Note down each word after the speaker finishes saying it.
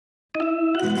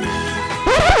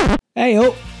Hey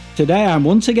up! Today I'm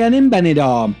once again in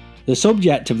Benidorm, the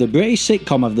subject of the British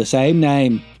sitcom of the same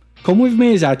name. Come with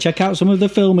me as I check out some of the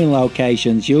filming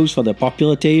locations used for the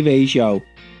popular TV show.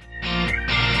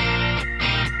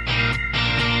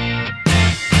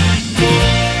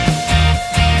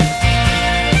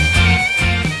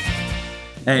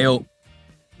 Hey up,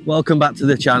 welcome back to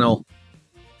the channel.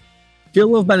 If you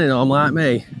love Benidorm like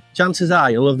me, chances are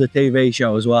you'll love the TV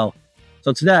show as well.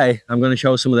 So today I'm going to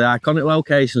show some of the iconic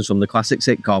locations from the classic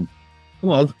sitcom. Come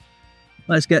on,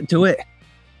 let's get to it.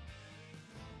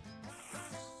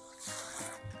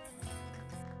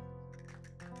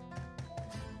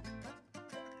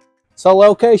 So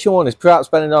location 1 is perhaps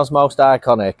Benidorm's most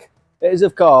iconic. It is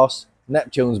of course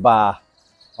Neptune's bar,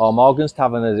 or Morgan's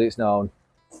Tavern as it's known.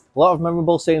 A lot of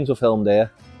memorable scenes were filmed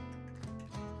here.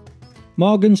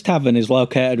 Morgan's Tavern is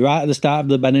located right at the start of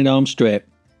the Benidorm Strip,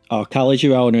 or Cala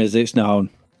Girona as it's known.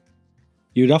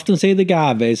 You'd often see the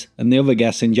Garveys and the other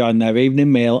guests enjoying their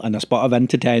evening meal and a spot of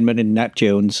entertainment in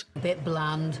Neptune's. A bit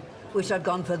bland. Wish I'd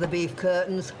gone for the beef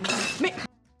curtains.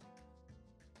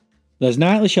 There's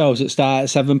nightly shows that start at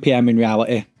 7 PM in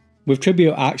reality, with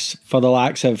tribute acts for the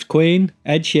likes of Queen,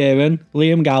 Ed Sheeran,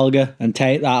 Liam Gallagher and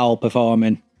Take That all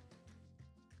performing.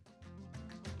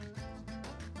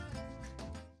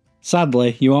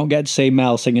 Sadly, you won't get to see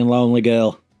Mel singing Lonely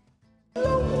Girl.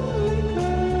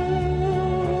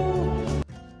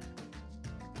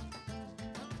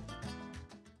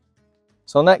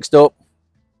 So next up,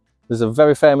 there's a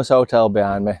very famous hotel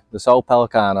behind me, the Sol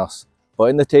Pelicanos, but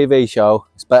in the TV show,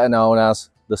 it's better known as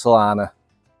the Solana.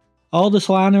 All the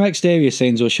Solana exterior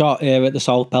scenes were shot here at the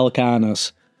Sol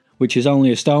Pelicanos, which is only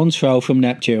a stone's throw from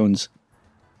Neptune's.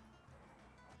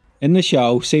 In the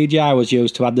show, CGI was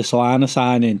used to add the Solana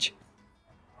signage.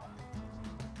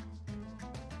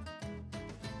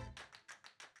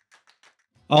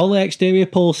 All the exterior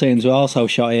pool scenes were also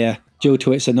shot here, due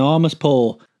to its enormous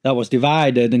pool that was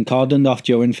divided and cordoned off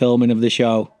during filming of the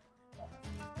show.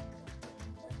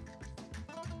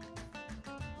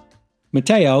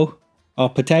 Mateo, or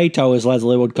Potato as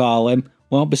Leslie would call him,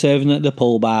 won't be serving at the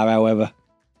pool bar however.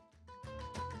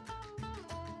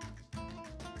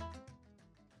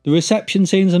 The reception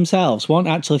scenes themselves weren't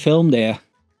actually filmed here.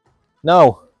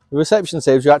 No, the reception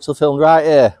scenes were actually filmed right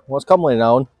here, what's commonly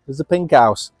known as the Pink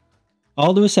House.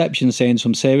 All the reception scenes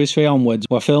from Series 3 onwards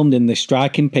were filmed in this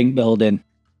striking pink building.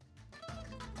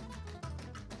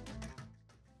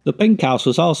 The Pink House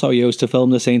was also used to film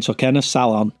the scenes for Kenneth's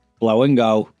salon, Blow and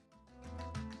Go.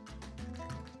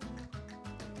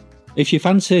 If you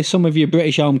fancy some of your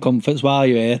British home comforts while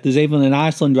you're here, there's even an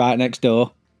Iceland right next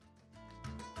door.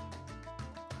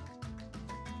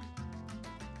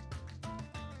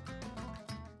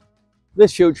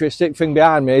 This futuristic thing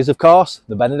behind me is of course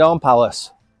the Benidorm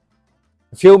Palace.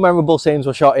 A few memorable scenes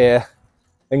were shot here,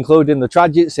 including the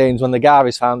tragic scenes when the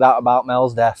Garveys found out about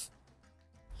Mel's death.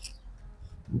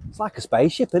 It's like a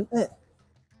spaceship, isn't it?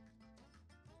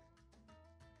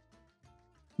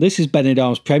 This is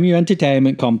Benidorm's premier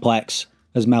entertainment complex,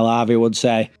 as Mel Harvey would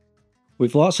say,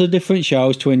 with lots of different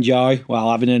shows to enjoy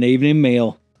while having an evening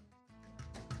meal.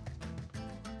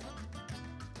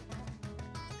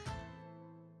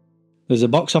 There's a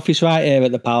box office right here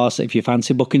at the Palace if you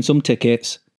fancy booking some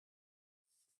tickets.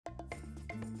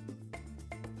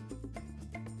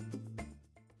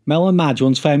 Mel and Madge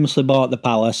once famously bought the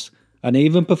Palace and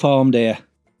even performed here.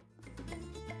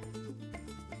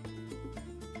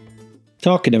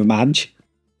 Talking of Madge,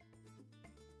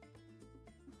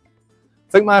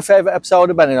 I think my favourite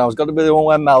episode of Benidorm has got to be the one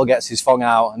where Mel gets his thong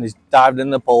out and he's dived in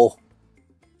the pool.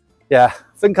 Yeah,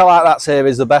 I think I like that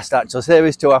series the best actually.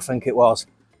 Series 2 I think it was.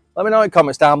 Let me know in the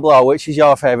comments down below which is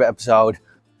your favourite episode.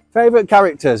 Favourite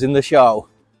characters in the show?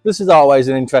 This is always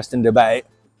an interesting debate.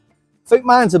 I think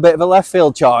mine's a bit of a left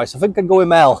field choice. I think I'd go with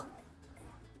Mel.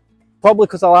 Probably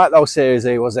because I like those series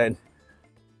he was in.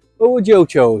 Who would you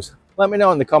choose? Let me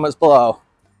know in the comments below.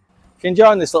 If you're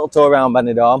enjoying this little tour around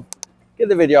Benidorm, give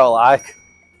the video a like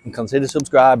and consider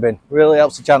subscribing. It really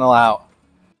helps the channel out.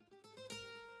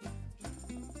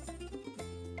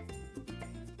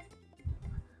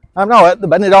 I'm now at the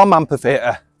Benidorm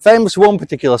Amphitheatre. Famous for one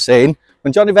particular scene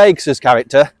when Johnny Vegas'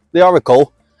 character, the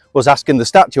Oracle, was asking the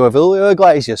statue of Julio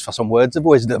Iglesias for some words of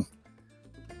wisdom.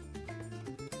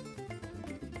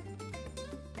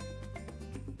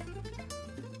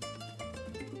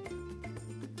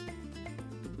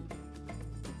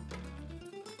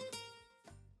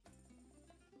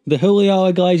 the Julio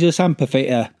Iglesias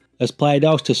Amphitheatre has played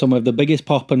host to some of the biggest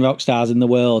pop and rock stars in the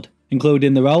world,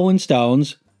 including the Rolling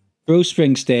Stones, Bruce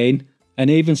Springsteen, and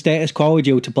even Status Quo are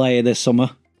due to play here this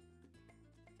summer.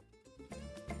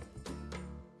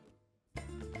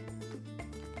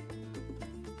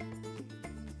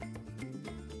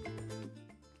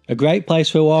 A great place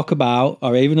for a walkabout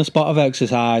or even a spot of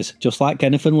exercise, just like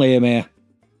Kenneth and Liam here.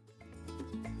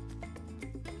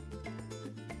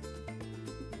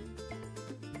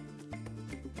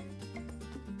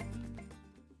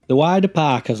 The wider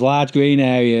park has large green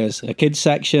areas, a kids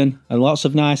section and lots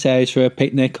of nice areas for a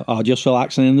picnic or just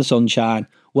relaxing in the sunshine.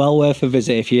 Well worth a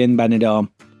visit if you're in Benidorm.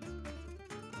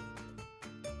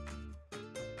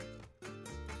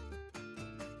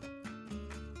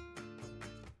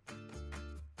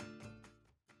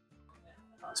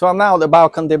 So I'm now at the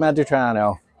Balcon di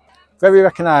Mediterraneo. Very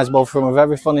recognisable from a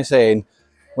very funny scene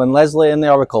when Leslie and the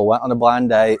Oracle went on a blind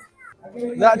date.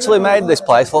 They actually made this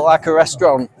place look like a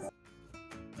restaurant.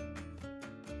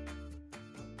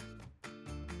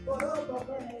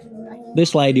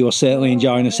 This lady was certainly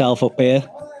enjoying herself up here,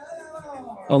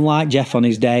 unlike Jeff on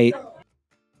his date.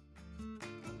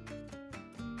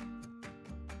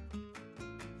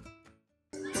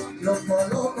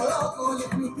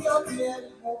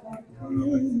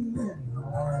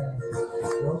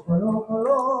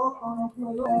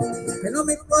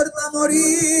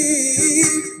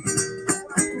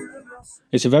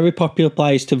 It's a very popular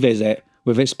place to visit,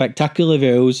 with its spectacular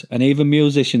views and even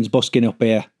musicians busking up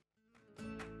here.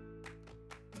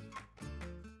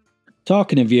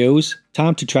 Talking of views,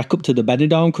 time to trek up to the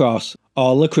Benidorm Cross,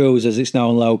 or La Cruz as it's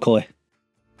known locally.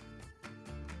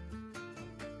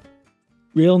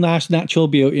 Real nice natural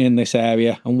beauty in this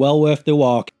area and well worth the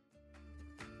walk.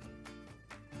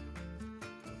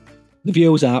 The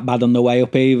views aren't bad on the way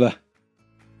up either.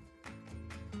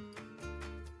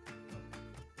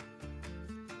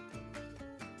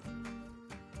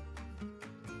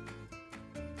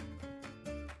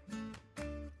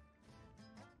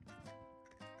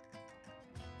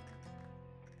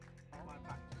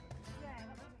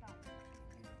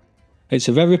 It's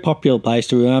a very popular place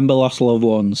to remember lost loved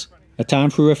ones, a time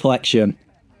for reflection.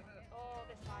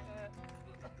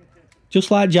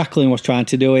 Just like Jaqueline was trying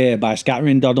to do here by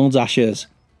scattering Donald's ashes,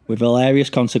 with hilarious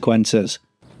consequences.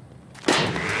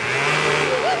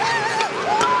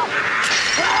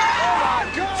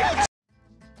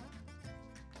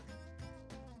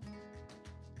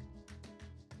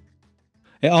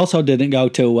 It also didn't go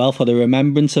too well for the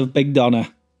remembrance of Big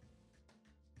Donna.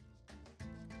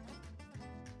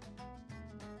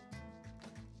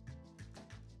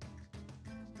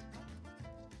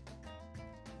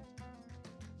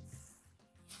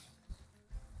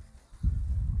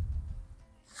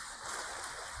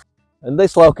 And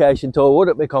this location tour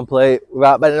wouldn't be complete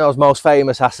without Benidorm's most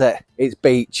famous asset, its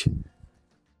beach.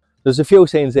 There's a few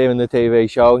scenes here in the TV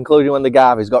show, including when the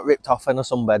Garveys got ripped off in a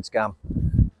sunbed scam.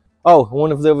 Oh, and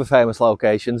one of the other famous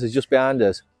locations is just behind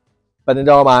us,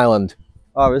 Benidorm Island,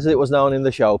 or as it was known in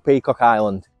the show, Peacock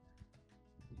Island.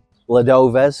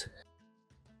 Ladoves.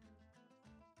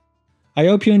 I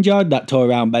hope you enjoyed that tour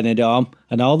around Benidorm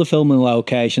and all the filming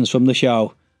locations from the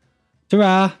show.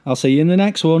 Ta-ra, I'll see you in the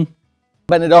next one.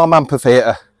 Benidorm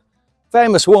Amphitheatre.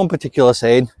 Famous for one particular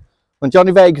scene when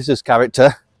Johnny Vegas's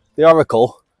character, the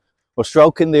Oracle, was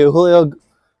stroking the Julio.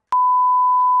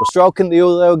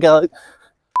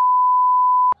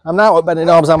 I'm now at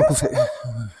Benidorm's Amphitheatre.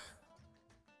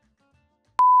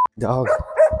 Dog.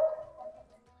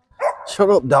 Shut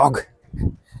up, dog.